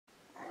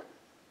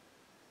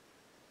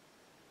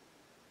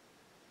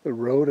the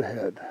road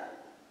ahead.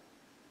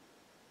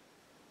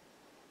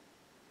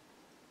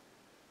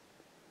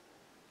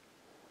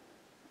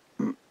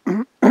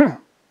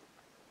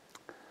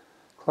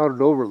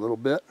 Clouded over a little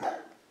bit. A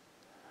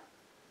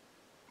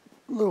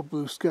little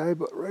blue sky,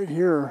 but right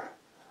here,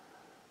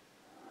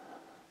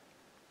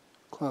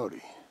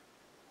 cloudy.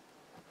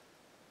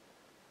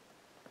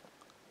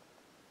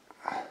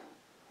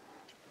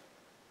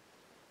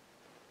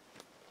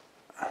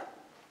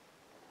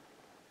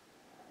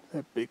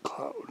 That big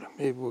cloud.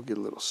 Maybe we'll get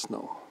a little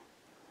snow.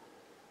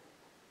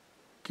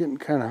 Getting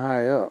kind of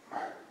high up.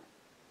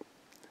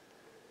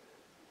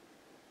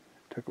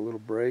 Took a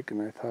little break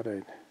and I thought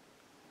I'd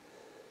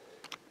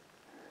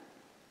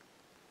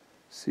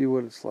see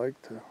what it's like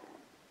to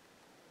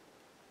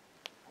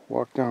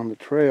walk down the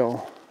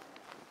trail.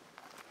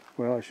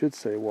 Well, I should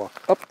say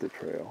walk up the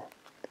trail.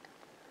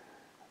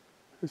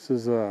 This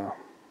is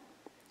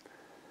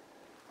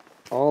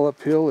all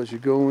uphill as you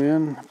go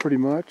in, pretty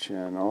much,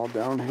 and all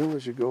downhill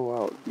as you go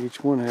out.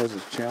 Each one has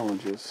its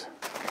challenges.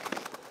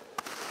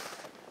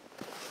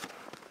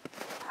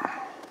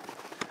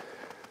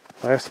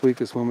 Last week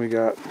is when we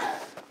got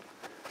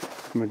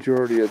the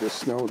majority of the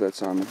snow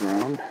that's on the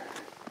ground.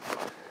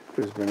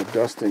 There's been a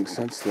dusting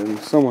since then.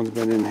 Someone's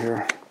been in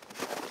here.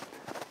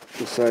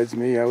 Besides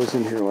me, I was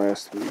in here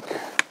last week.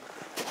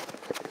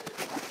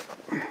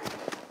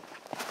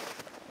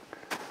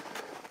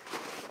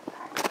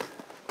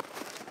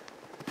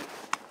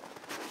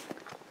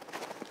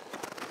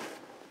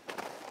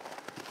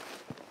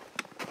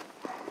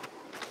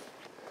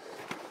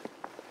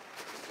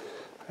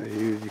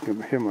 You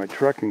can hear my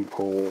trekking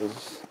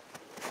poles.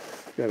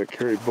 Got to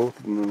carry both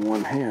of them in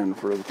one hand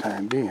for the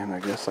time being. I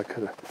guess I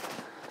could have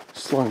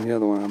slung the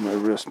other one on my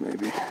wrist,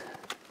 maybe.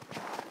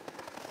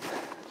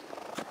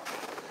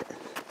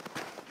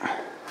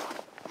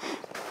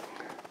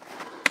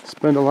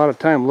 Spend a lot of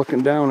time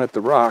looking down at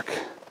the rock.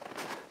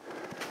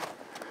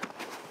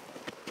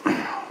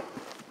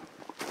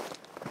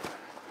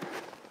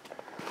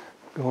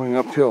 Going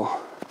uphill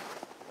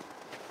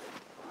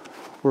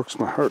works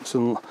my heart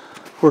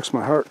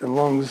and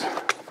lungs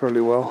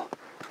fairly well.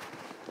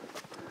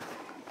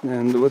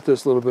 And with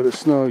this little bit of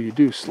snow, you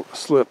do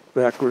slip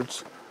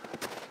backwards.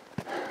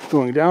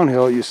 Going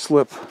downhill, you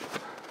slip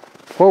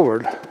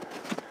forward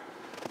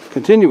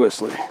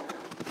continuously,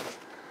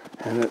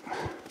 and it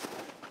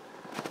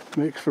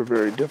makes for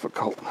very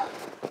difficult.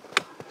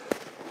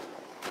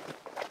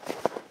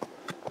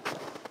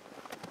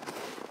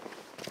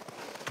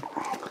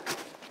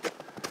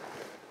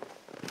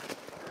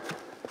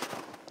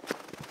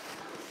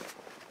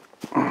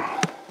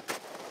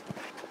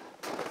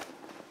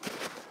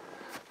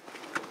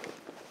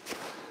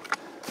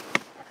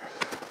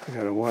 I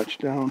gotta watch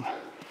down.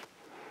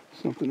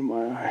 Something in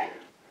my eye.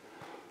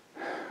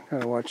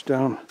 Gotta watch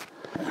down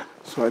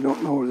so I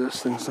don't know where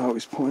this thing's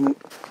always pointing.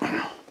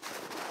 A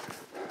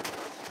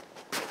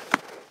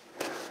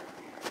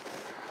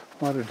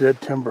lot of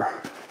dead timber.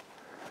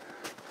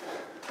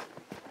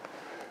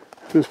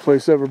 If this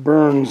place ever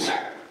burns,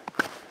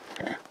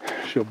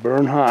 she'll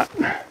burn hot.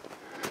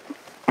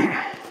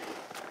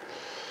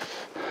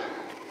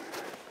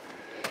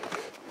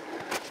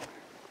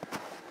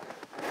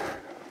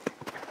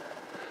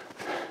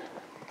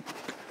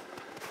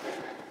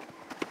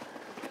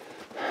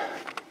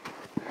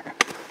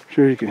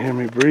 Sure, you can hear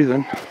me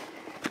breathing.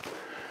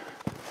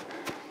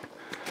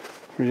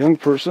 For a young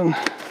person,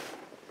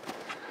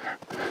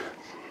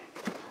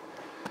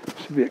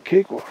 should be a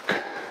cakewalk.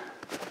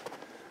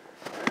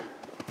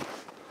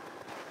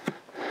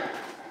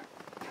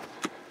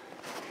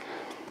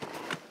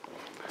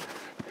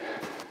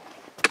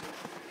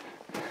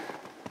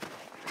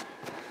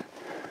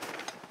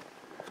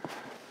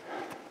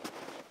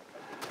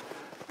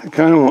 I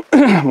kind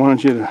of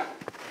wanted you to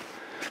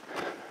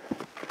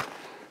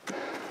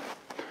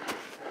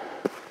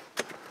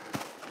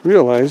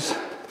realize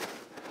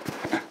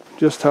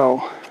just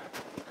how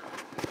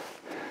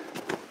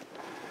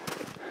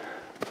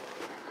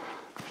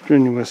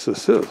strenuous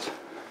this is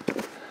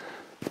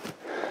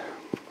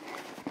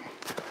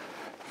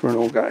for an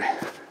old guy.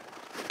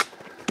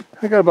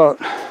 I got about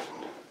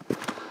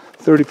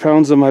 30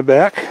 pounds on my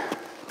back,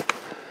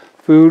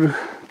 food,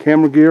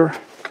 camera gear,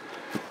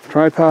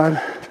 tripod,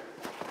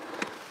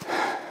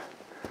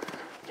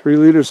 3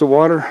 liters of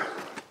water,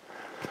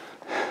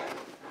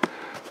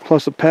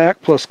 plus a pack,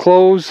 plus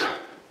clothes,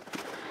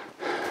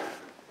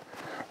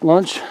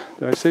 lunch.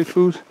 Did I say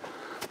food?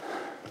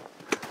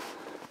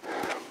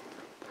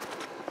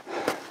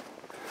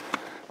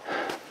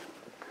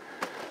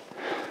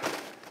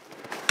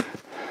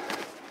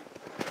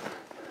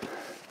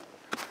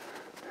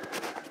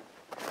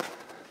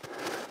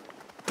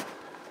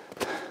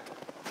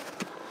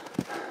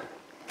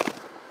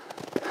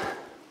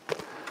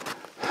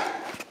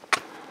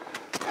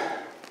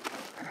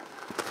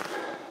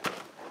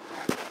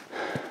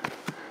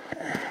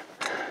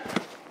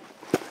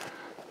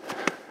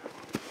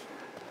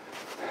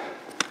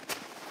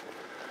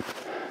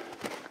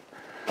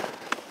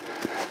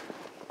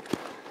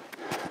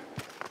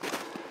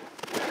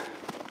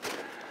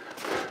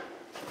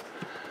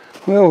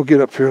 Well, we'll get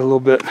up here a little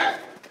bit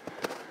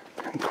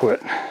and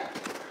quit.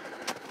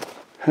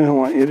 I don't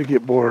want you to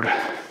get bored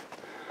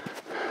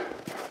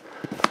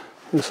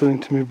listening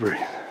to me breathe.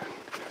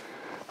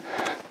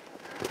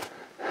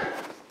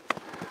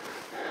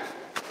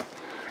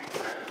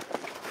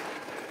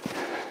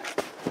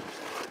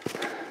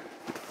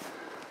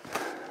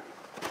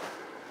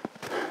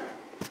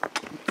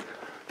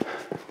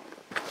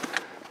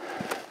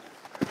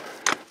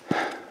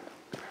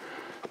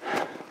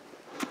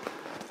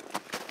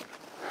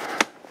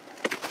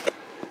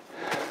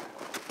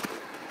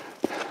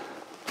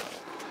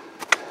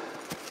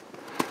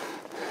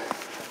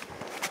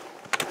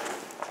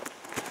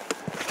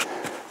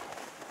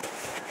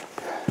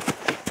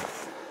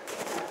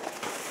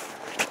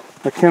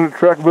 My Canada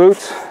Truck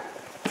boots,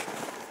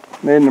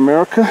 made in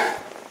America.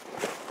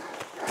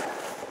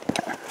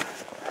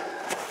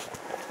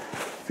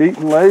 Feet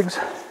and legs,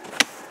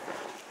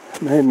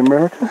 made in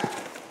America.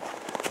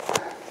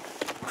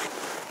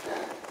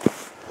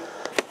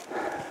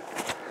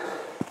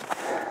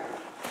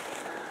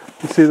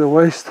 You see the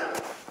waist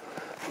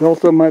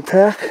belt of my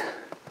pack,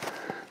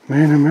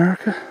 made in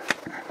America.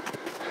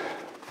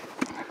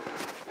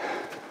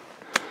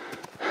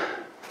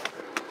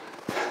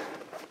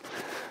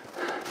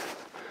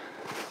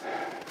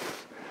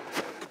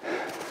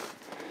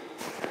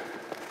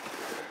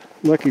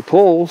 Lucky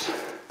poles,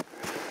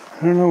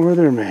 I don't know where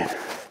they're made.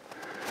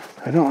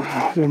 I don't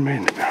know if they're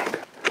made in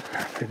America.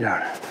 I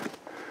doubt it.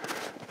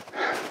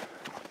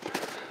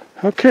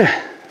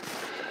 Okay,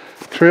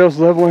 trail's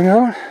leveling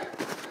out.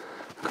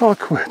 Call it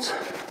quits.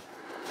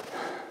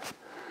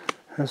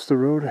 That's the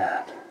road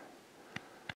ahead.